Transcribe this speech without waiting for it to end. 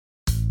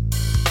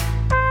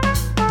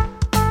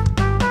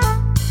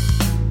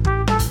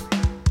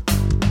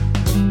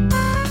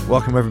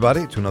Welcome,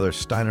 everybody, to another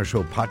Steiner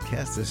Show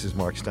podcast. This is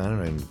Mark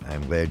Steiner, and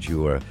I'm glad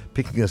you are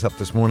picking us up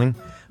this morning.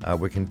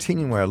 We're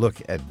continuing our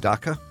look at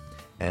DACA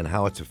and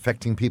how it's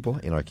affecting people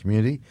in our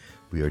community.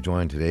 We are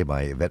joined today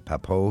by Yvette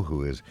Papot,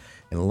 who is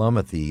an alum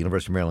at the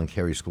University of Maryland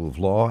Carey School of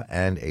Law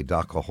and a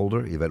DACA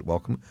holder. Yvette,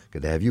 welcome.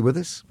 Good to have you with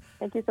us.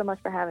 Thank you so much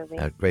for having me.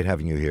 Great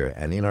having you here.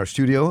 And in our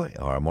studio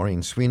are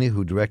Maureen Sweeney,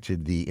 who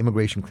directed the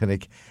Immigration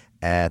Clinic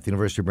at the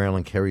University of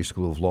Maryland Carey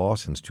School of Law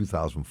since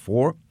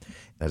 2004,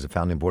 as a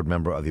founding board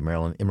member of the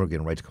Maryland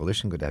Immigrant Rights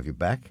Coalition. Good to have you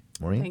back,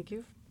 Maureen. Thank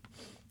you.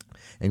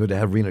 And good to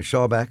have Rena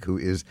Shaw back, who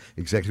is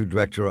Executive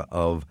Director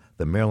of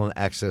the Maryland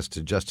Access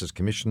to Justice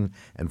Commission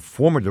and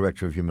former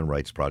Director of Human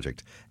Rights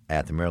Project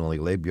at the Maryland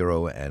Legal Aid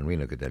Bureau. And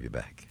Rena, good to have you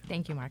back.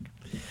 Thank you, Mark.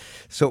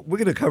 So we're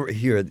going to cover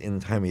here in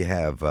the time we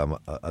have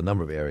a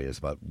number of areas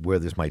about where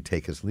this might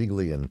take us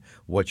legally and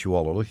what you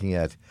all are looking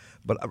at.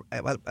 But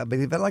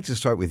I'd like to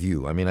start with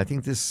you. I mean, I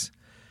think this,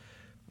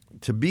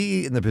 to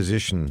be in the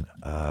position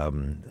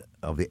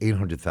of the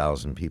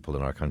 800,000 people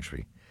in our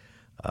country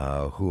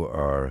who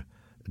are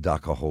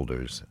DACA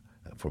holders,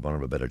 for want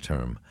of a better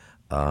term,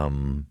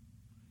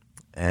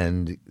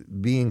 and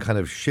being kind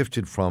of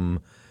shifted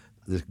from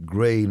this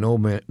gray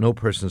no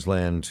person's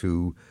land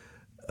to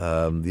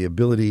the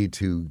ability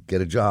to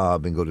get a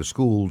job and go to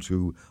school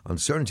to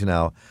uncertainty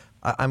now.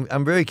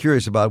 I'm very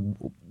curious about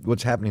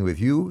what's happening with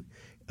you,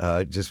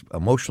 just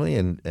emotionally,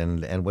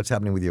 and what's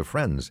happening with your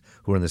friends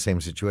who are in the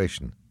same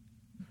situation.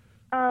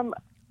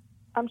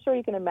 I'm sure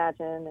you can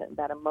imagine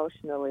that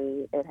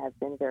emotionally it has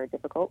been very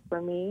difficult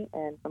for me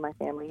and for my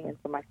family and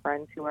for my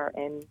friends who are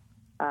in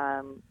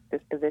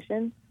this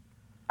position.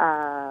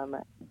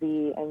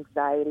 The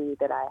anxiety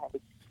that I have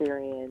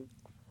experienced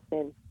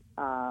since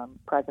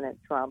President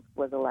Trump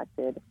was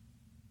elected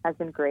has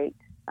been great,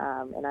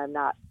 and I'm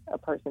not a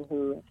person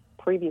who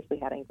previously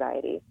had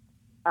anxiety.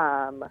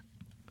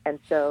 And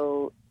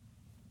so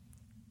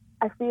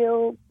I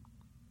feel,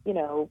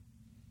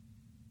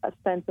 a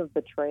sense of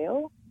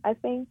betrayal, I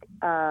think,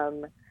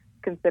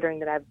 considering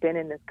that I've been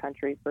in this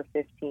country for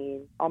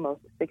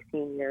almost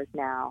 16 years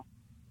now,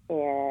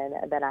 and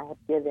that I have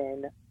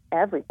given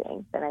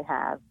everything that I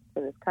have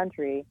to this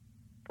country,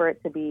 for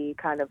it to be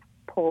kind of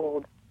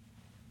pulled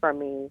from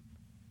me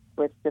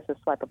with just a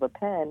swipe of a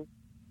pen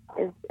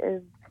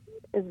is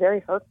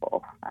very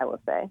hurtful, I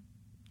will say.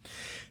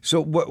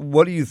 So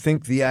what do you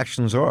think the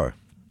actions are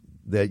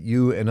that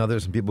you and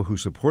others and people who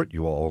support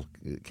you all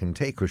can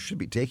take or should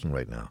be taking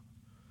right now?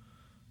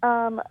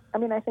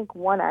 I think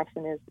one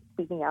action is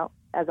speaking out,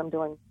 as I'm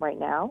doing right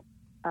now,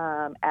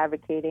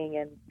 advocating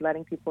and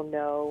letting people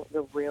know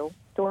the real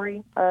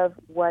story of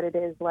what it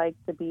is like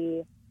to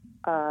be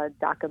a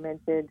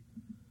documented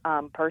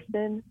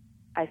person.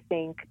 I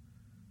think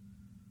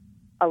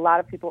a lot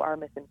of people are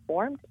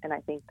misinformed, and I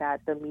think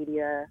that the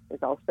media is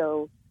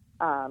also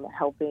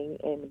helping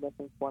in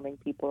misinforming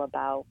people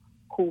about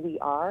who we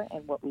are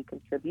and what we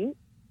contribute.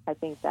 I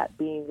think that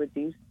being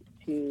reduced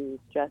to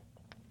just,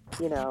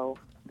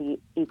 the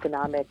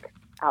economic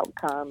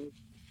outcomes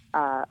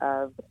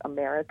of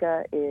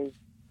America is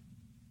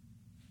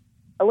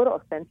a little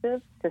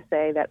offensive to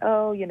say that,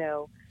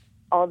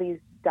 all these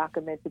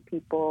documented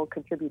people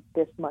contribute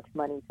this much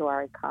money to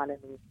our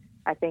economy.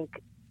 I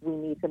think we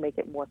need to make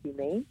it more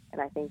humane,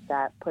 and I think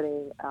that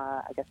putting,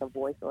 a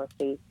voice or a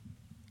face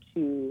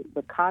to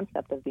the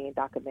concept of being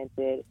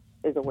documented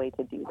is a way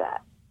to do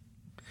that.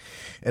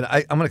 And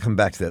I'm going to come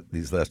back to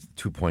these last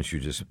 2 points you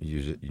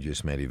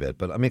just made, Yvette.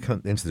 But let me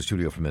come into the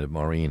studio for a minute,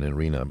 Maureen and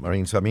Rena.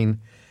 Maureen, so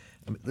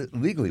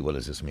legally, what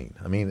does this mean?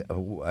 I think a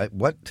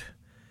lot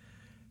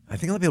of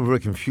people are really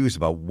confused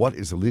about what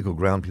is the legal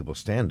ground people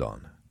stand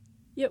on.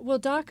 Yeah, well,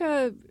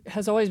 DACA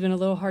has always been a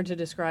little hard to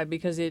describe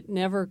because it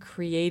never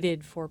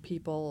created for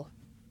people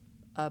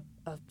a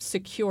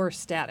secure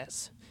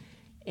status.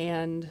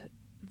 And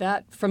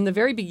that from the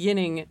very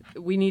beginning,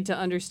 we need to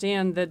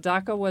understand that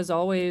DACA was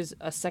always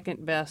a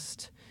second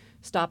best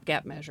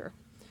stopgap measure.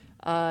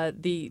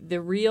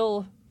 The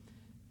real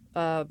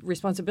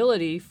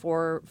responsibility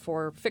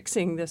for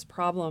fixing this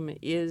problem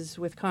is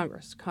with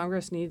Congress.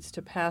 Congress needs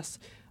to pass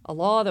a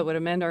law that would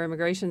amend our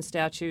immigration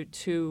statute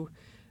to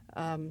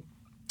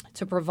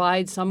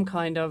provide some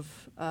kind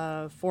of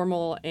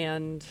formal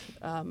and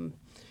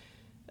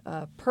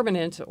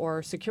permanent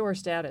or secure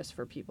status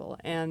for people.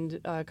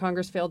 And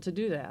Congress failed to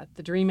do that.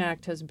 The DREAM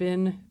Act has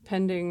been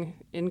pending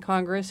in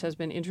Congress, has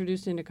been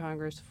introduced into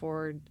Congress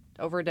for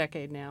over a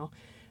decade now.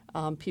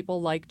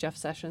 People like Jeff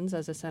Sessions,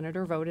 as a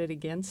senator, voted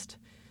against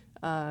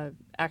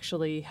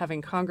actually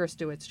having Congress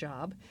do its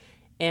job.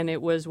 And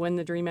it was when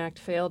the DREAM Act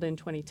failed in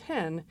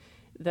 2010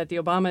 that the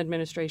Obama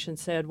administration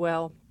said,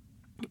 well,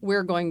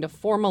 we're going to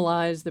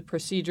formalize the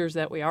procedures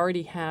that we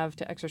already have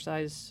to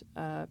exercise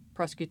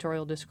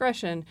prosecutorial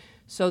discretion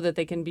so that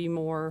they can be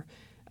more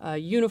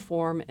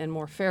uniform and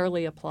more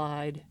fairly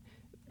applied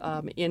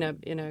in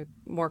a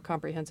more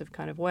comprehensive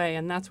kind of way.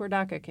 And that's where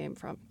DACA came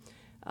from.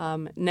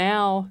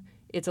 Now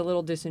it's a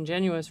little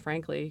disingenuous,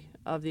 frankly,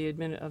 of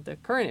the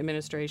current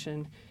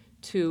administration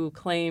to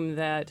claim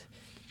that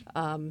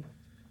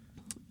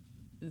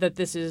that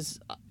this is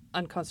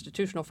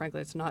unconstitutional.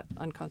 Frankly, it's not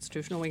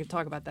unconstitutional. We can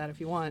talk about that if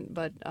you want,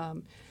 but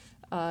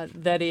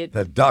that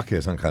DACA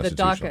is unconstitutional.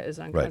 The DACA is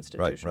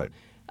unconstitutional.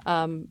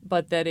 Right.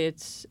 But that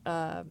it's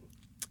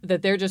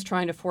that they're just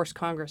trying to force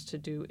Congress to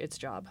do its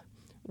job,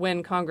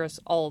 when Congress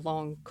all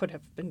along could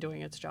have been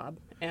doing its job,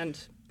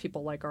 and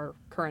people like our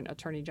current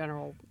Attorney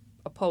General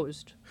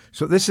opposed.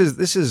 So this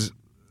is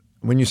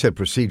when you said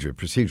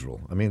procedural.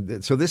 I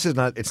mean, so this is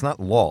not. It's not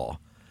law.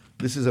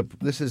 This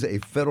is a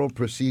federal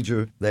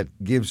procedure that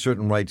gives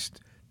certain rights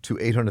to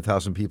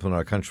 800,000 people in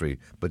our country,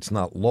 but it's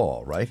not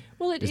law, right?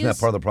 Well, Isn't that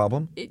part of the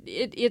problem?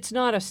 It's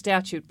not a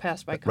statute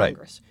passed by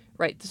Congress,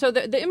 right? So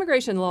the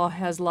immigration law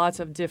has lots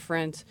of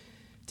different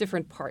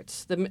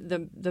parts.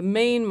 The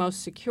main,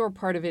 most secure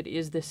part of it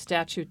is the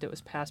statute that was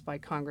passed by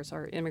Congress,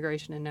 our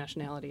Immigration and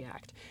Nationality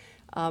Act.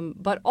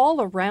 But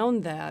all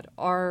around that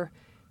are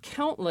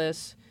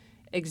countless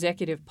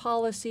executive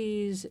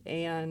policies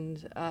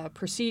and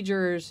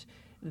procedures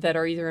that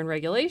are either in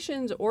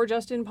regulations or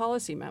just in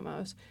policy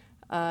memos.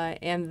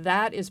 And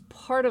that is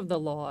part of the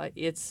law.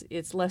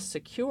 It's less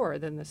secure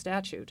than the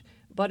statute,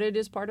 but it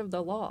is part of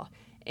the law.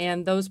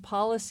 And those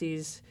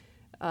policies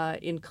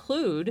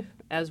include,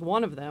 as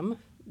one of them,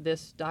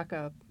 this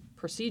DACA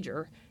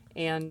procedure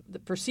and the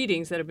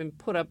proceedings that have been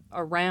put up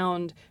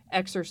around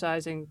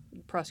exercising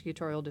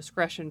prosecutorial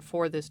discretion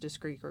for this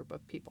discrete group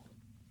of people.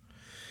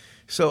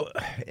 So,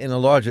 in a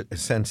larger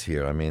sense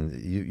here, I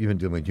mean, you've been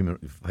doing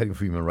fighting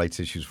for human rights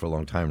issues for a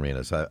long time,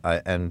 Rena. So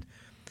and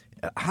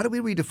how do we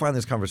redefine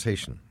this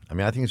conversation? I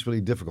mean, I think it's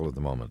really difficult at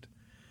the moment.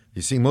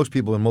 You see, most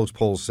people in most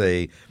polls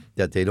say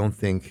that they don't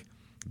think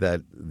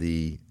that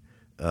the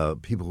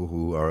people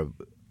who are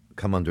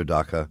come under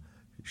DACA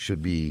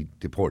should be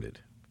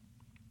deported.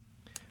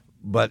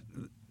 But,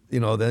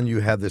 then you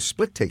have this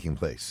split taking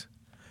place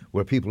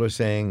where people are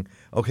saying,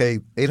 okay,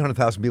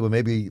 800,000 people,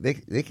 maybe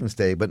they can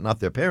stay, but not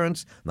their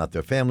parents, not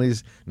their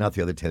families, not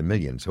the other 10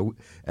 million. So,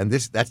 and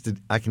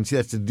I can see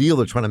that's the deal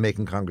they're trying to make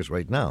in Congress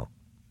right now.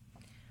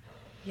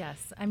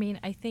 Yes. I mean,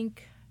 I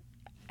think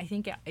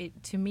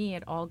to me,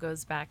 it all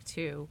goes back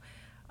to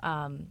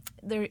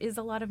there is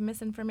a lot of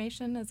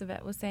misinformation, as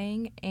Yvette was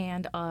saying,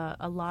 and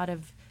a lot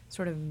of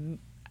sort of,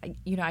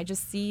 I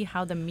just see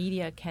how the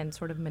media can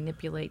sort of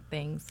manipulate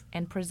things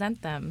and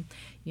present them.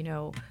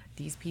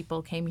 These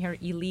people came here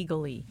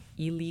illegally,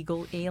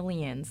 illegal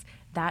aliens.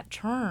 That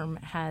term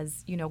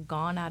has,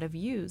 gone out of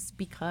use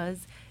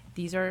because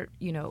these are,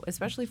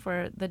 especially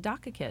for the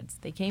DACA kids.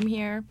 They came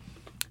here.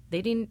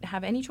 They didn't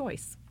have any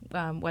choice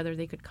whether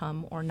they could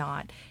come or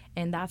not.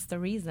 And that's the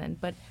reason.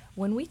 But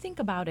when we think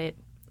about it,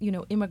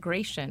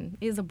 immigration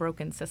is a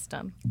broken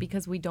system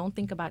because we don't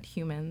think about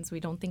humans. We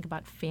don't think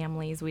about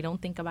families. We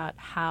don't think about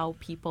how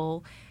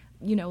people,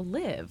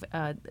 live.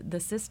 The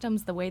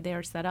systems, the way they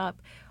are set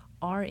up,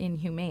 are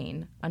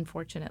inhumane,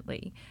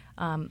 unfortunately.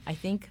 I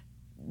think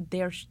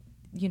there's,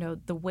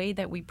 the way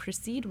that we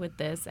proceed with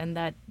this and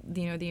that,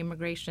 the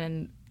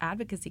immigration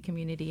advocacy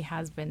community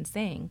has been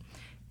saying,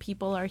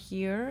 people are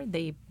here.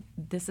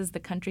 This is the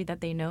country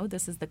that they know.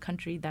 This is the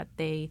country that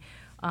they,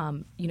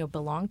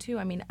 belong to.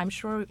 I mean, I'm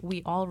sure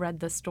we all read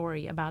the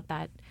story about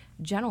that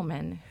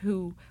gentleman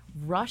who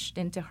rushed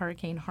into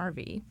Hurricane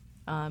Harvey.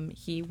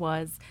 He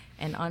was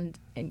an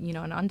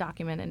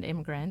undocumented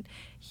immigrant.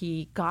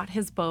 He got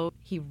his boat.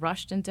 He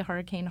rushed into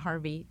Hurricane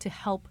Harvey to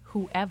help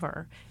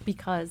whoever,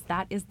 because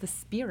that is the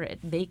spirit.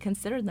 They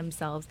consider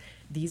themselves,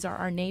 these are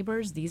our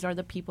neighbors. These are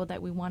the people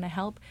that we want to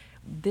help.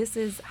 This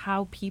is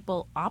how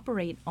people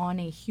operate on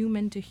a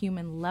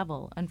human-to-human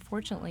level.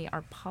 Unfortunately,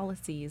 our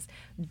policies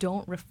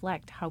don't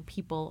reflect how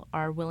people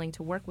are willing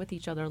to work with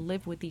each other,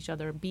 live with each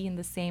other, be in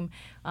the same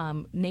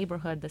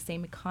neighborhood, the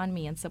same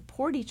economy, and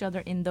support each other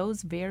in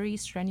those very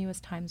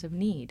strenuous times of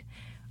need.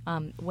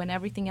 When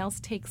everything else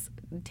takes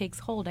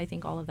hold, I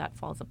think all of that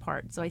falls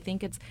apart. So I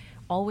think it's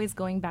always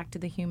going back to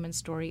the human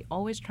story,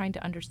 always trying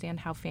to understand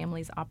how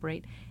families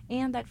operate,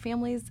 and that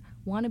families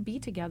want to be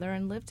together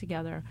and live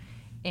together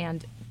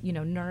and,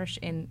 nourish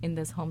in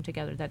this home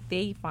together that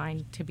they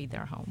find to be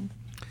their home.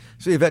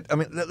 So, Yvette, I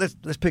mean,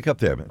 let's pick up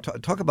there.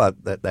 Talk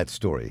about that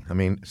story. I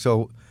mean,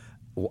 so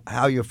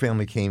how your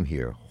family came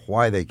here,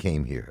 why they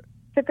came here.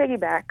 To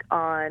piggyback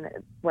on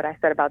what I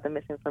said about the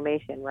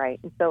misinformation, right?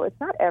 And so it's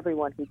not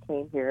everyone who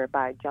came here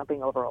by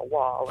jumping over a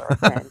wall or a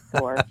fence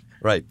or,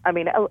 right. I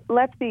mean,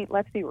 let's be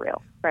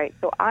real, right?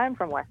 So I'm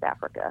from West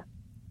Africa.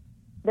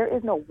 There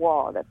is no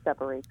wall that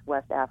separates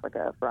West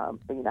Africa from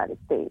the United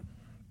States.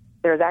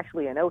 There's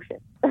actually an ocean.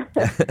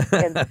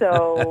 And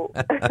so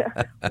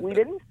we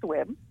didn't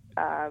swim.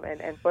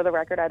 And for the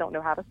record, I don't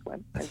know how to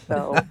swim. And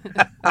so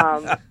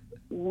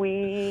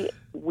we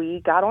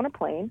got on a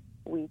plane.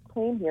 We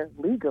came here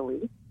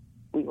legally.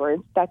 We were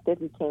inspected.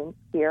 We came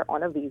here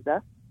on a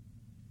visa.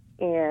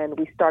 And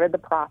we started the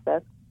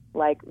process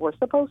like we're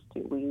supposed to.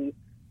 We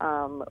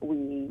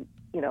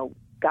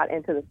got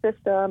into the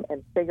system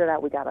and figured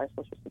out, we got our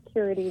Social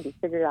Security. We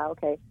figured out,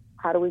 okay,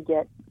 how do we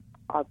get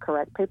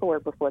correct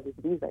paperwork before this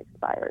visa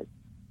expires?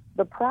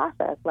 The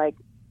process, like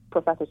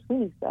Professor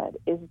Sweeney said,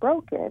 is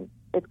broken.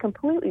 It's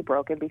completely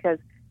broken because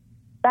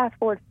fast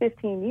forward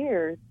 15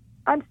 years,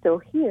 I'm still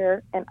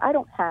here and I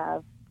don't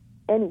have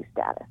any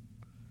status.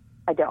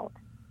 I don't.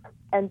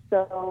 And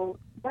so,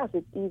 yes,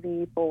 it's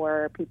easy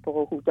for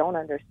people who don't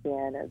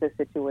understand the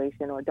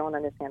situation or don't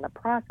understand the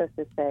process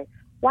to say,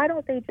 why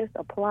don't they just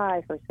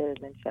apply for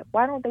citizenship?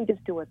 Why don't they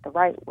just do it the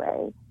right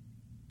way?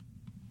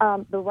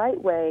 The right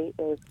way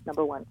is,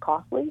 number one,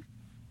 costly.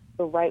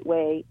 The right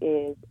way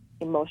is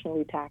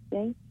emotionally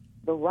taxing.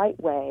 The right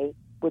way,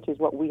 which is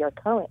what we are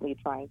currently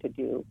trying to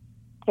do,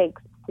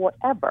 takes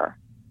forever.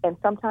 And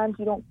sometimes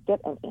you don't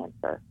get an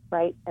answer,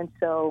 right? And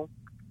so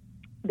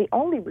the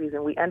only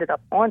reason we ended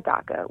up on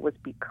DACA was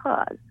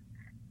because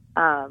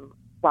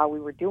while we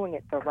were doing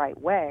it the right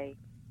way,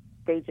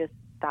 they just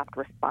stopped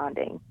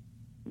responding.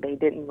 They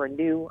didn't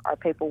renew our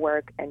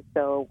paperwork, and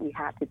so we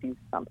had to do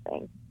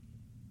something.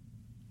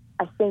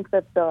 I think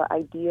that the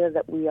idea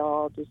that we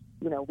all just,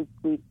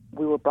 we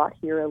were brought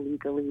here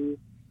illegally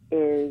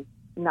is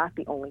not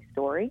the only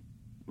story.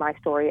 My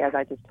story, as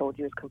I just told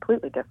you, is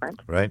completely different.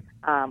 Right.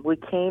 We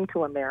came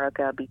to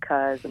America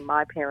because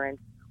my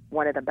parents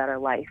wanted a better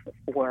life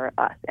for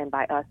us. And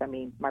by us, I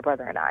mean my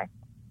brother and I.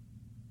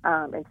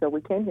 And so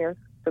we came here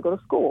to go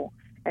to school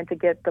and to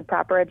get the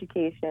proper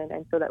education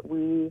and so that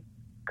we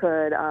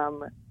could,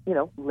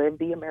 live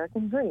the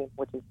American dream,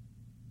 which is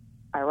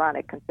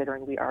ironic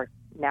considering we are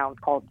now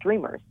called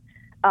dreamers.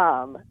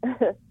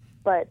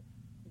 But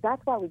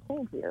that's why we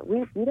came here.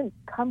 We didn't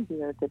come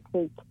here to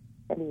take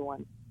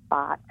anyone's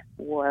spot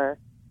or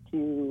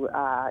to,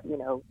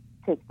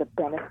 take the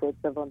benefits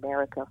of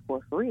America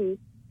for free.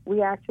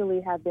 We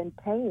actually have been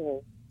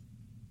paying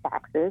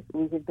taxes.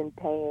 We have been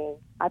paying,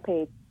 I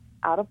paid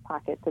out of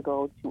pocket to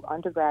go to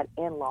undergrad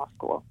and law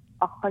school,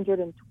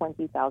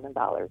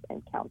 $120,000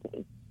 and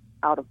counting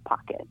out of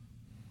pocket,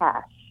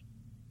 cash.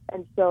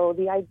 And so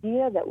the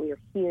idea that we are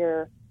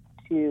here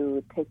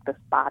to take the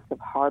spots of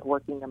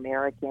hardworking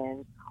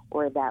Americans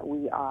or that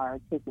we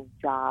are taking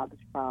jobs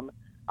from,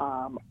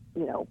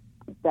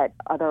 that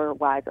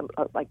otherwise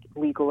like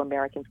legal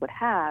Americans would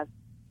have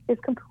is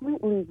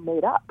completely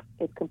made up.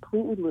 It's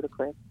completely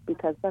ludicrous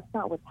because that's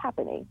not what's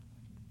happening.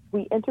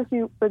 We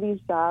interview for these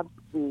jobs,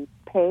 we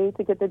pay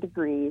to get the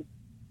degrees,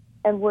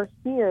 and we're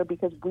here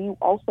because we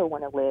also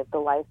want to live the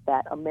life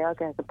that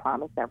America has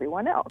promised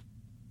everyone else.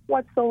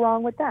 What's so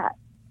wrong with that?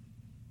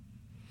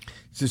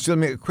 So let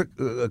me a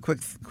quick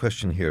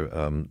question here,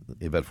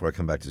 Yvette, before I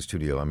come back to the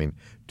studio. I mean,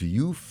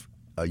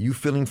 are you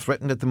feeling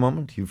threatened at the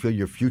moment? Do you feel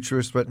your future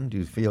is threatened? Do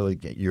you feel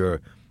like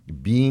your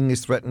being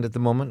is threatened at the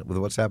moment with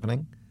what's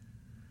happening?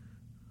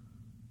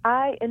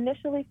 I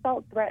initially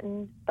felt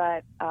threatened,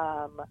 but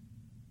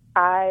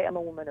I am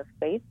a woman of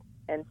faith,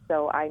 and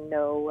so I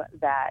know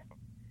that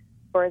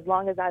for as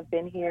long as I've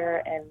been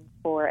here and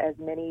for as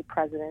many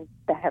presidents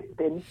that have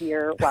been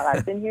here while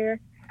I've been here,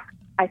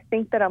 I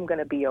think that I'm going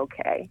to be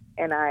okay.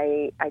 And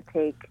I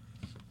take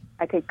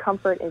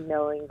comfort in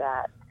knowing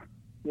that,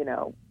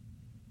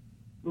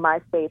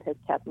 my faith has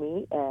kept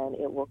me and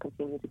it will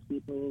continue to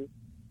keep me,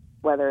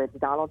 whether it's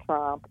Donald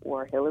Trump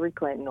or Hillary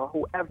Clinton or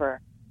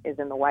whoever is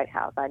in the White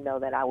House. I know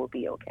that I will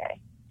be okay.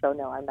 So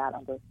no, I'm not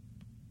under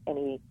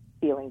any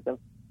feelings of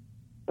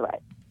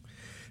threat.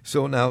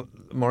 So now,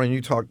 Maureen,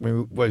 as we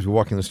were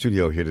walking in the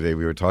studio here today, you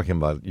were talking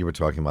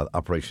about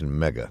Operation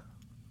Mega.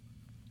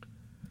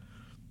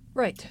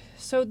 Right.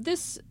 So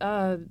this,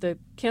 the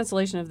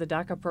cancellation of the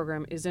DACA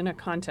program is in a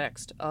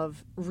context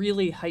of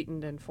really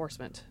heightened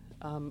enforcement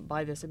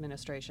by this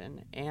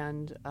administration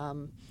and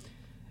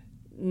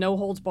no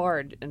holds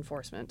barred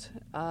enforcement.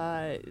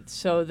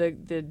 So the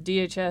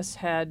DHS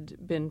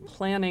had been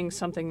planning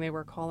something they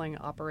were calling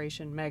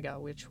Operation Mega,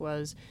 which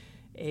was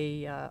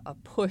a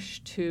push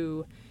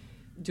to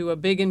do a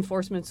big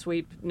enforcement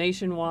sweep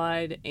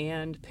nationwide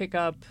and pick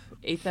up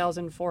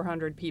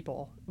 8,400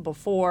 people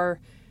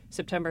before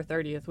September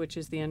 30th, which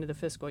is the end of the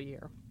fiscal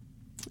year.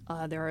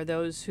 There are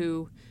those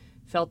who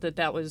felt that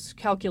that was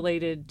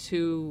calculated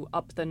to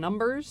up the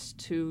numbers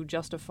to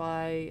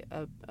justify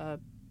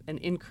an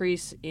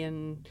increase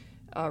in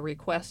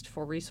request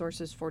for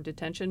resources for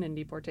detention and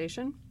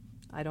deportation.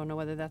 I don't know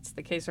whether that's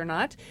the case or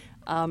not.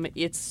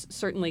 It's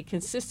certainly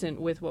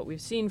consistent with what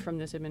we've seen from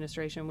this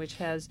administration, which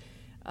has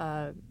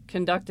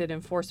conducted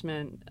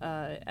enforcement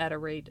at a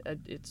rate.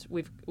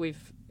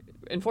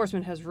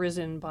 Enforcement has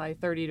risen by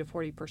 30 to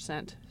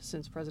 40%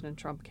 since President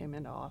Trump came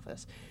into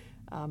office.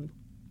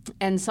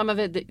 And some of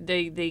it,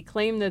 they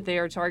claim that they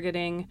are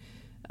targeting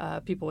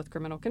people with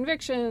criminal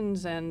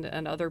convictions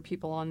and other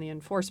people on the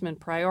enforcement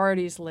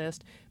priorities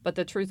list. But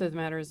the truth of the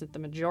matter is that the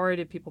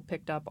majority of people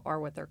picked up are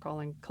what they're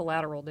calling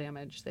collateral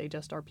damage. They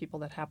just are people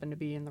that happen to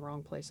be in the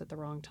wrong place at the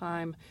wrong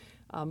time,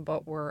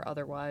 but were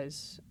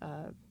otherwise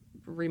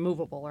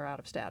removable or out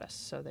of status.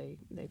 So they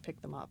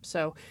pick them up.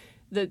 So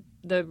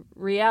the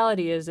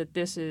reality is that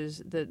this is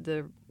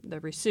the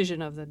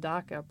rescission of the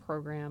DACA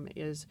program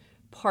is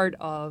part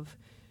of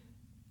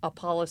a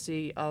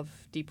policy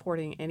of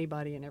deporting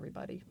anybody and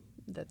everybody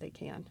that they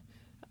can,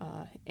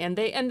 and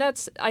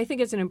that's, I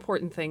think it's an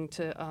important thing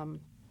to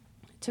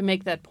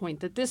make that point,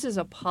 that this is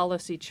a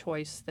policy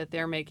choice that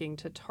they're making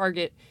to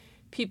target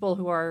people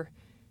who are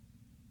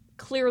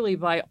clearly,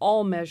 by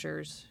all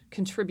measures,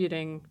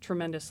 contributing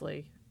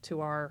tremendously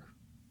to our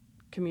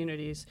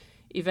communities.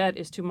 Yvette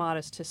is too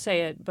modest to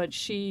say it, but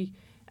she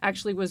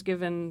actually was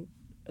given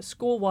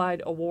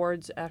school-wide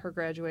awards at her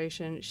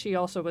graduation. She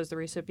also was the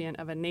recipient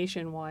of a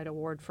nationwide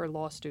award for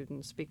law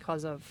students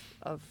because of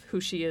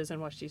who she is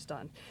and what she's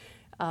done.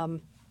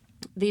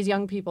 These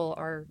young people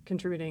are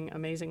contributing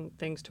amazing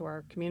things to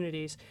our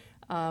communities,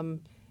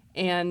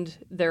 and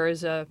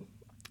there's a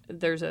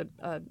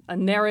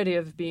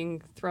narrative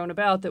being thrown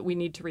about that we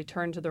need to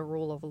return to the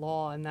rule of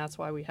law, and that's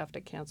why we have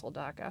to cancel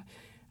DACA.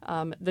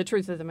 The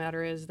truth of the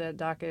matter is that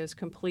DACA is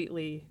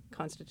completely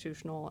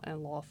constitutional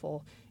and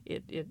lawful.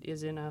 It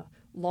is in a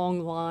long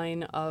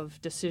line of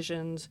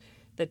decisions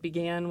that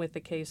began with the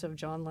case of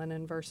John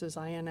Lennon versus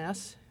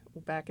INS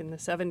back in the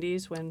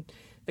 70s when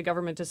the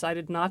government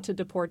decided not to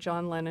deport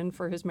John Lennon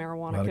for his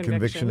marijuana Not convictions. a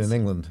conviction in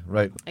England,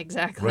 right.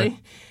 Exactly.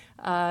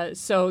 Right.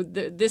 So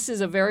this is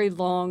a very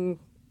long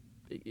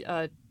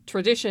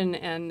tradition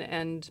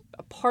and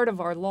a part of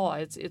our law.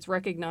 It's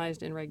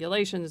recognized in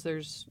regulations.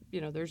 There's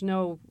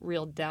no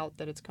real doubt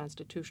that it's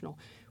constitutional.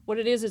 What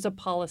it is a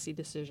policy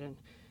decision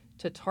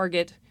to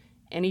target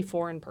any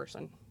foreign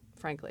person,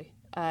 frankly.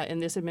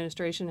 And this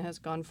administration has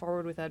gone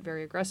forward with that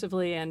very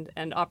aggressively,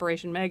 and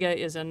Operation Mega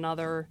is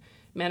another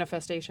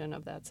manifestation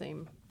of that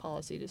same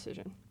policy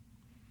decision.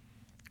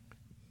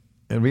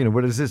 And Rena,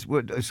 what is this?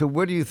 So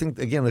where do you think,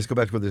 again, let's go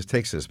back to where this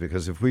takes us,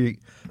 because if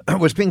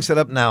what's being set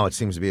up now, it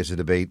seems to be as a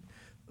debate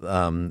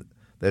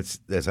that's,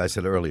 as I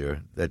said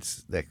earlier,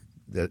 that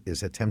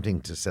is attempting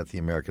to set the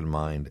American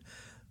mind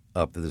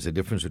up that there's a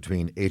difference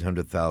between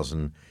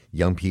 800,000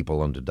 young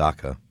people under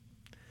DACA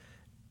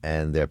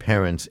and their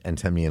parents and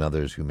 10 million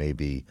others who may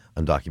be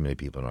undocumented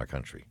people in our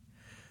country.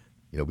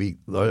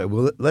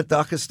 We'll let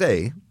DACA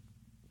stay,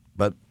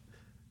 but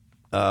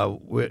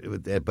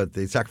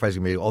the sacrifice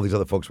we made, all these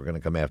other folks we're going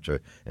to come after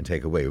and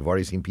take away. We've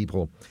already seen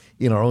people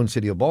in our own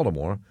city of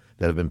Baltimore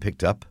that have been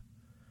picked up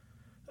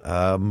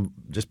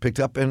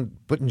and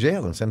put in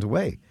jail and sent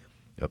away.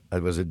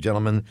 There was a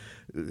gentleman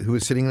who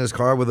was sitting in his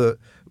car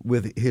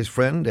with his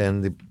friend,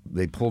 and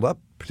they pulled up,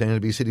 pretending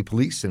to be city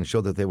police, and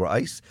showed that they were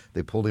ICE.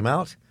 They pulled him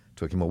out,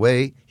 took him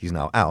away. He's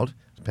now out,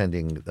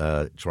 pending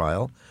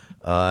trial.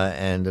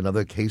 And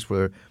another case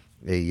where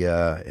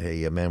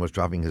a man was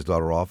dropping his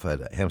daughter off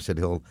at Hampstead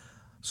Hill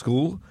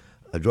School,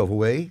 drove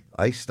away.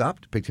 ICE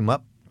stopped, picked him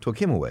up,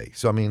 took him away.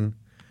 So, I mean,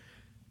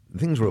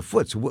 things were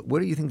afoot. So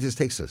where do you think this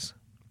takes us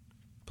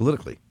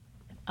politically?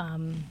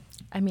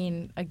 I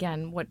mean,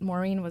 again, what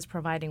Maureen was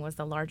providing was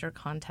the larger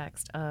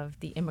context of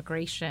the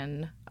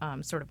immigration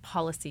sort of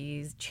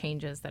policies,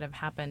 changes that have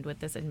happened with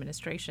this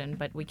administration.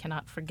 But we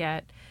cannot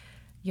forget,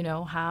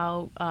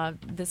 how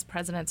this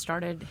president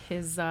started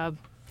his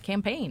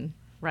campaign,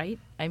 right?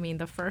 I mean,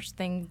 the first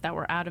thing that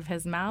were out of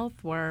his mouth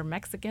were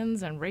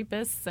Mexicans and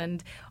rapists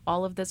and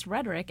all of this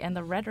rhetoric. And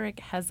the rhetoric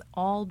has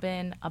all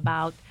been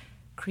about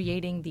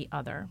creating the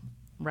other,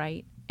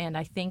 right? And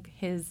I think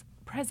his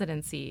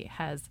presidency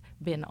has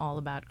been all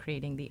about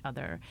creating the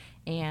other.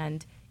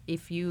 And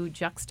if you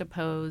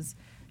juxtapose,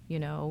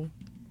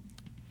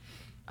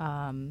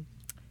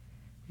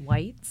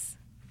 whites,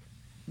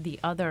 the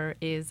other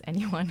is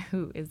anyone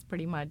who is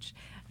pretty much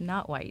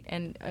not white.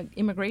 And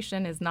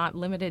immigration is not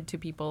limited to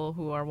people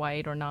who are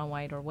white or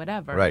non-white or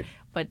whatever. Right.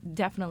 But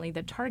definitely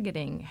the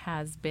targeting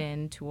has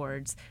been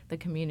towards the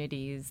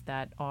communities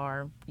that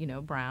are,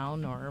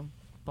 brown or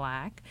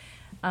black.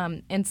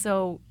 And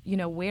so,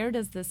 where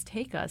does this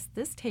take us?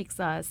 This takes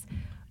us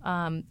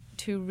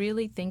to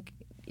really think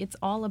it's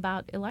all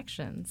about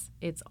elections.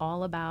 It's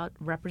all about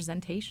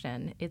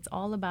representation. It's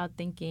all about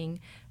thinking,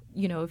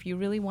 if you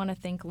really want to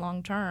think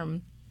long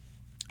term,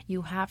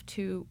 you have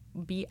to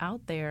be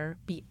out there,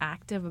 be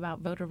active about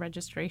voter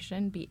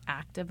registration, be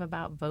active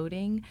about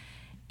voting,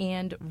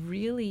 and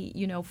really,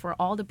 for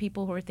all the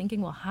people who are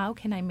thinking, well, how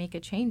can I make a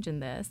change in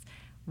this?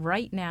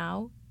 Right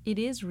now, it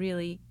is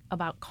really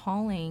about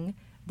calling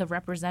the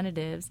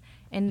representatives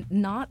and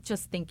not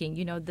just thinking,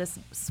 this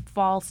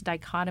false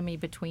dichotomy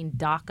between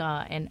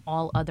DACA and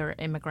all other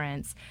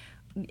immigrants,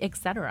 et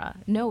cetera.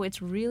 No,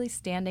 it's really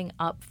standing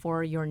up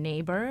for your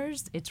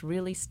neighbors. It's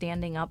really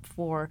standing up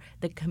for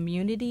the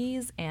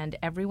communities and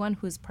everyone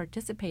who's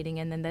participating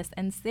in this,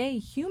 and say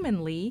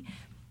humanly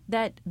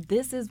that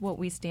this is what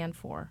we stand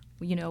for.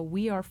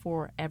 We are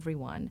for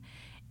everyone.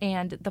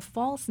 And the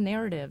false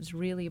narratives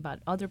really about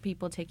other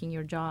people taking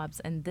your jobs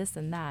and this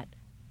and that,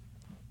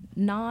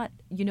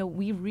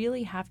 we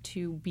really have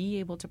to be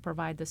able to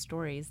provide the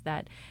stories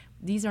that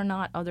these are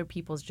not other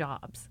people's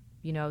jobs.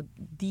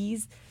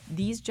 These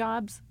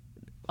jobs,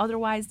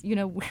 otherwise,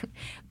 there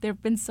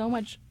have been so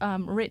much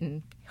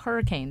written,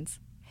 hurricanes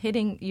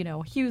hitting,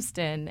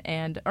 Houston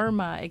and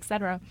Irma, et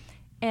cetera.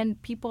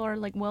 And people are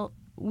like, well,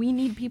 we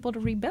need people to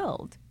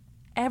rebuild.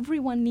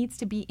 Everyone needs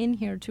to be in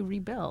here to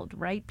rebuild,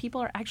 right? People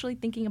are actually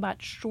thinking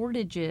about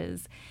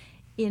shortages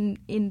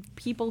in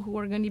people who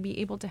are going to be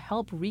able to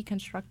help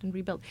reconstruct and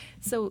rebuild.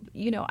 So,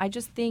 I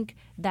just think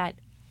that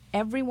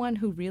everyone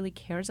who really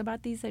cares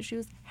about these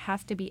issues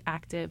has to be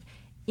active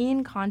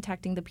in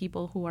contacting the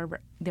people who are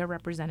their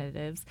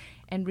representatives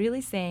and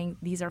really saying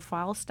these are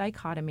false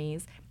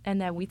dichotomies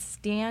and that we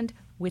stand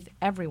with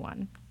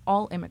everyone,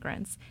 all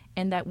immigrants,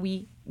 and that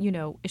we,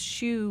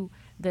 eschew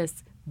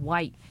this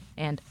white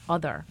and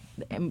other.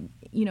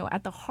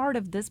 At the heart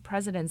of this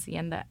presidency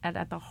and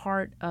at the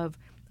heart of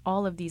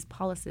all of these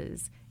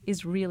policies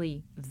is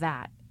really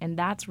that. And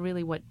that's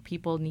really what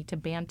people need to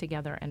band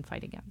together and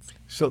fight against.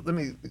 So let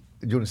me,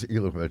 you want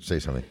to say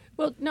something?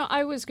 Well, no,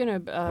 I was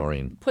going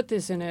to put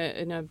this in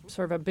a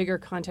sort of a bigger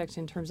context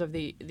in terms of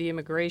the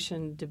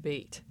immigration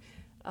debate.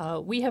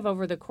 We have,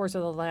 over the course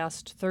of the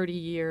last 30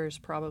 years,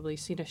 probably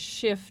seen a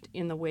shift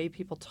in the way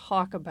people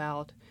talk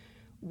about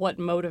what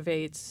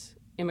motivates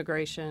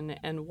immigration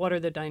and what are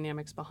the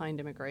dynamics behind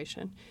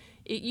immigration.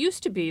 It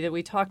used to be that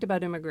we talked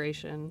about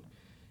immigration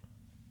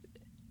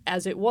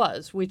as it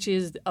was, which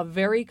is a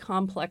very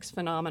complex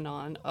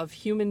phenomenon of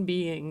human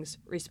beings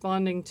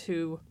responding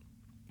to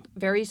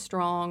very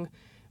strong,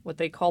 what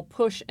they call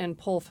push and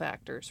pull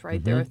factors, right?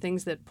 Mm-hmm. There are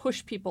things that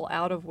push people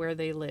out of where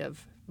they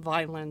live: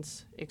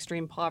 violence,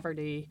 extreme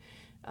poverty,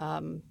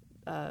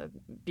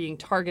 being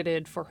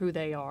targeted for who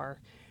they are.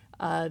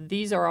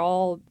 These are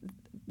all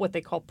what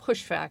they call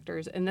push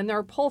factors. And then there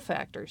are pull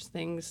factors,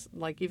 things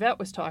like Yvette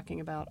was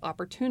talking about: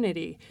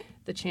 opportunity,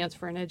 the chance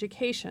for an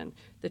education,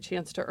 the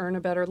chance to earn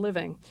a better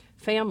living.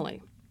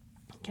 Family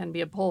can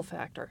be a pull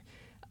factor.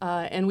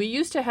 And we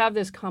used to have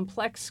this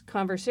complex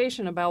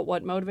conversation about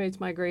what motivates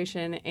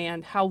migration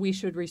and how we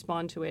should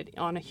respond to it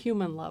on a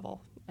human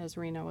level, as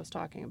Rena was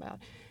talking about.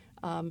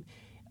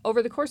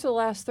 Over the course of the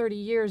last 30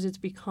 years, it's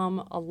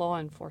become a law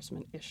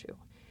enforcement issue.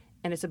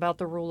 And it's about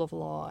the rule of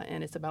law,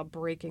 and it's about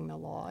breaking the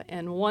law.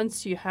 And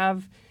once you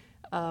have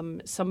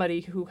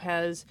somebody who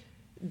has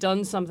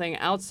done something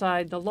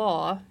outside the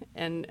law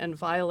and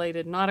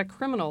violated not a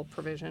criminal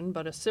provision,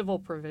 but a civil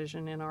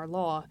provision in our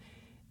law,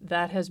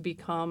 that has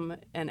become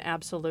an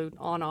absolute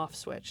on-off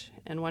switch.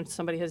 And once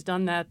somebody has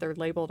done that, they're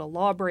labeled a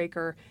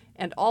lawbreaker.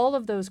 And all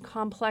of those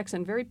complex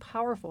and very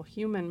powerful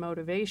human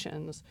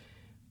motivations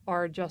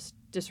are just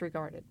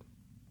disregarded.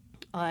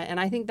 And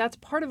I think that's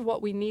part of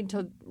what we need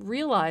to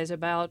realize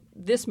about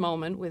this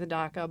moment with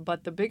DACA,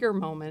 but the bigger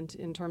moment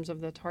in terms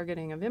of the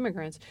targeting of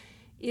immigrants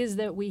is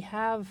that we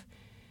have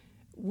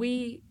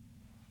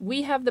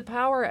the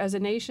power as a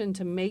nation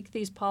to make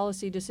these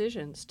policy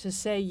decisions, to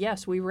say,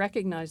 yes, we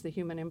recognize the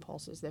human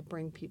impulses that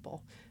bring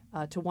people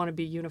to want to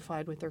be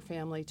unified with their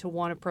family, to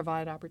want to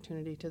provide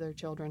opportunity to their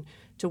children,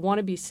 to want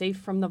to be safe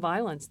from the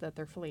violence that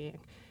they're fleeing.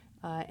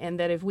 And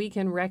that if we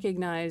can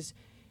recognize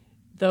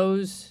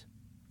those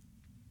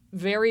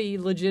very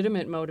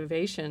legitimate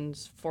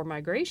motivations for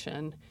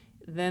migration,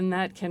 then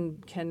that can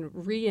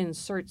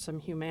reinsert some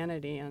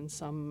humanity and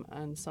some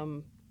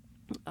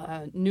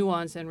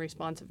nuance and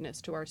responsiveness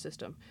to our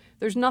system.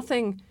 There's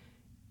nothing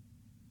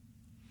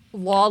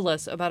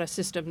lawless about a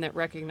system that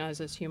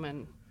recognizes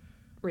human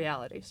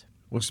realities.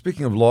 Well,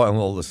 speaking of law and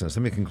lawlessness,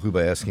 let me conclude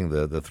by asking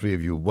the three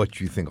of you what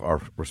you think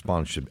our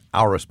response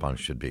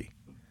should be.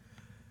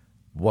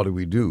 What do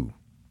we do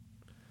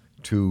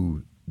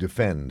to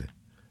defend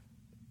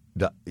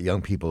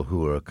young people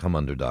who are come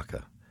under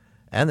DACA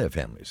and their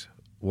families?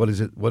 What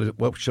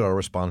should our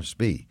response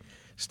be?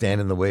 Stand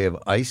in the way of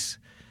ICE,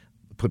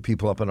 put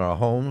people up in our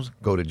homes,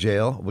 go to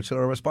jail? What should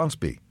our response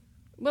be?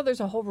 Well, there's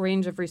a whole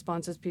range of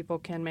responses people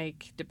can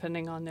make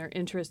depending on their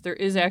interest. There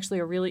is actually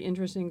a really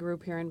interesting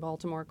group here in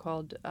Baltimore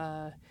called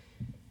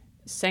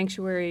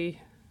Sanctuary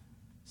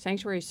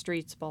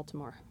Streets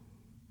Baltimore,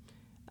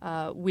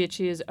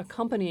 which is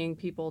accompanying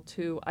people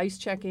to ICE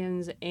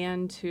check-ins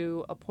and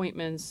to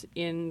appointments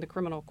in the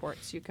criminal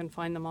courts. You can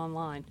find them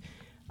online.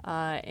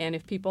 And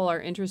if people are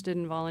interested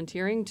in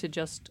volunteering to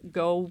just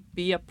go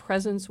be a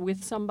presence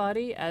with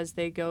somebody as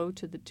they go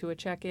to a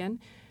check-in,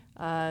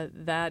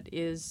 that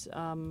is,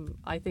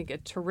 I think, a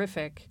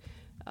terrific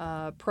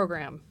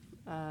program.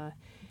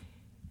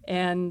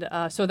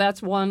 So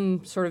that's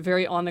one sort of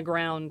very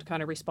on-the-ground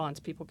kind of response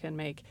people can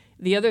make.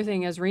 The other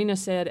thing, as Rena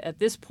said, at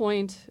this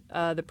point,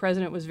 the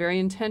president was very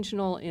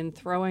intentional in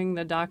throwing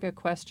the DACA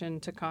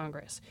question to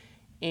Congress.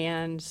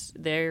 And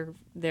there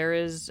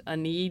is a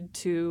need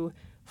to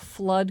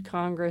flood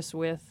Congress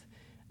with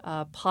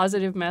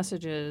positive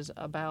messages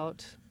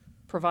about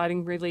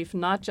providing relief,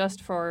 not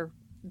just for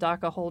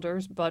DACA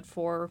holders, but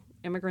for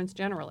immigrants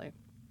generally.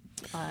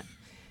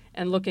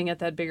 And looking at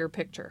that bigger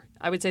picture.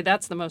 I would say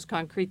that's the most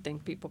concrete thing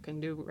people can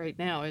do right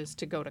now is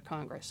to go to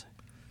Congress.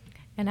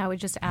 And I would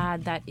just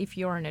add that if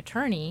you're an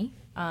attorney,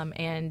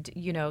 and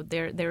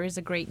there is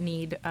a great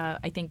need,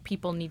 I think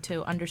people need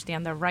to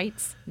understand their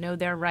rights, know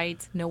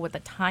what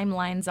the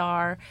timelines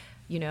are,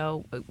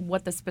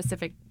 what the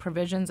specific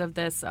provisions of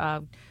this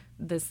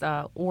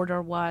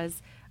order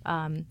was.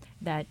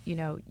 That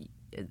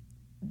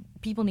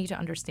people need to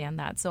understand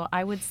that. So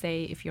I would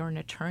say if you're an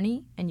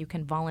attorney and you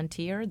can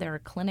volunteer, there are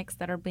clinics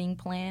that are being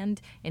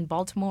planned in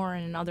Baltimore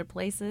and in other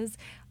places,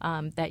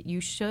 that you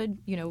should,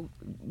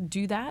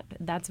 do that.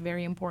 That's a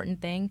very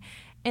important thing.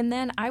 And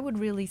then I would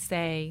really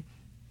say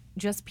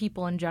just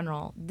people in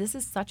general. This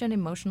is such an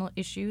emotional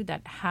issue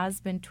that has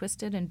been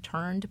twisted and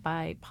turned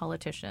by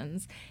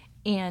politicians.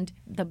 And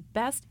the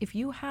best, if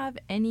you have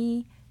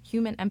any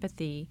human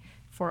empathy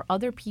for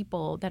other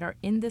people that are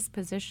in this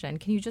position,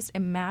 can you just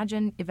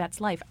imagine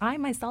Yvette's life? I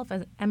myself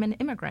am an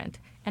immigrant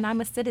and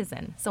I'm a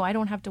citizen, so I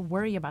don't have to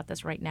worry about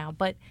this right now.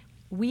 But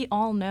we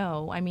all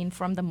know, I mean,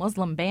 from the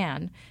Muslim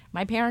ban,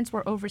 my parents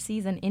were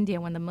overseas in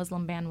India when the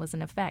Muslim ban was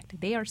in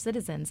effect. They are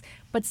citizens,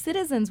 but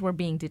citizens were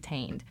being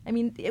detained. I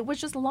mean, it was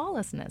just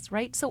lawlessness,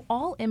 right? So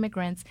all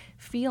immigrants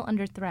feel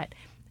under threat.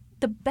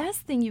 The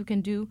best thing you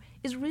can do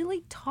is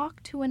really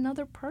talk to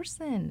another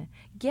person.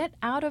 Get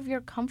out of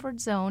your comfort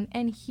zone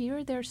and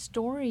hear their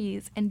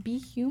stories and be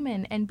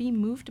human and be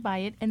moved by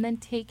it and then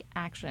take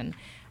action.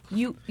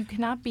 You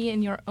cannot be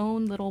in your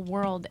own little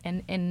world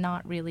and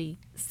not really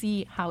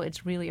see how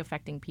it's really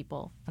affecting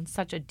people on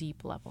such a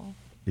deep level.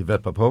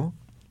 Yvette Papeau?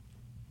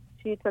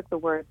 She took the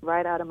words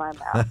right out of my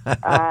mouth.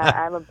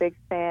 I'm a big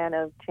fan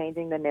of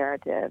changing the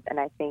narrative, and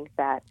I think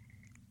that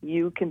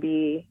you can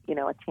be,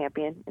 a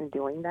champion in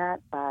doing that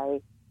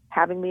by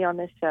having me on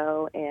this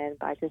show and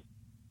by just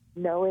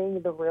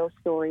knowing the real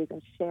stories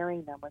and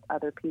sharing them with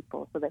other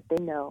people so that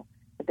they know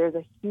that there's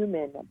a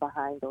human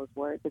behind those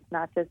words. It's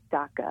not just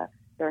DACA.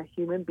 There are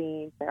human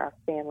beings, there are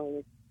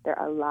families, there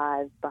are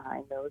lives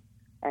behind those,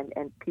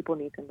 and people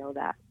need to know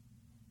that.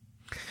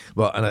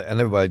 Well, and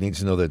everybody needs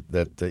to know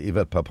that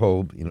Yvette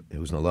Papeau,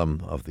 who's an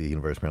alum of the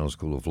University of Maryland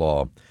School of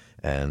Law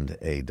and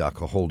a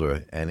DACA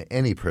holder, and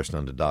any person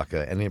under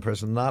DACA, and any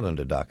person not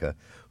under DACA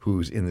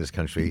who's in this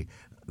country,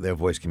 their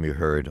voice can be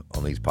heard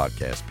on these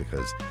podcasts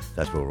because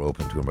that's what we're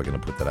open to, and we're going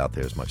to put that out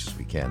there as much as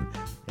we can.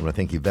 I want to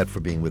thank Yvette for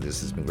being with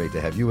us. It's been great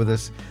to have you with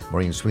us.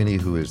 Maureen Sweeney,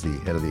 who is the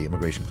head of the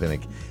Immigration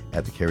Clinic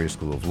at the Carrier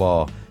School of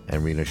Law,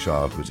 and Rena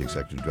Shaw, who's the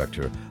Executive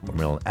Director of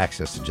Maryland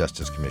Access to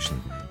Justice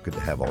Commission. Good to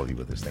have all of you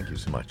with us. Thank you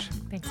so much.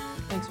 Thanks.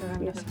 Thanks for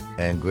having us.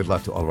 And good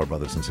luck to all of our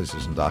brothers and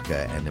sisters in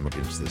DACA and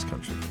immigrants to this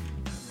country.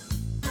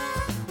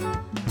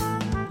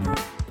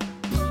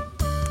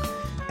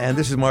 And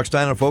this is Mark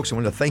Steiner, folks. I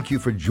want to thank you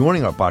for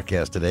joining our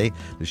podcast today.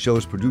 The show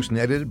is produced and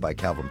edited by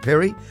Calvin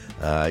Perry.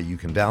 You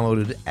can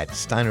download it at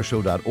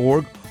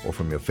steinershow.org or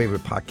from your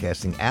favorite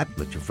podcasting app.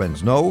 Let your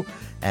friends know.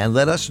 And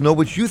let us know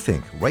what you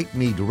think. Write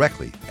me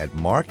directly at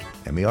Mark,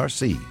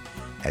 M-E-R-C,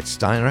 at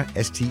Steiner,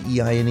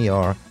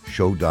 S-T-E-I-N-E-R,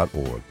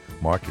 show.org.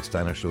 Mark at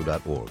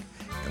steinershow.org.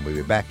 And we'll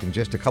be back in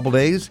just a couple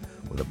days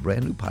with a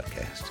brand new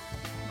podcast.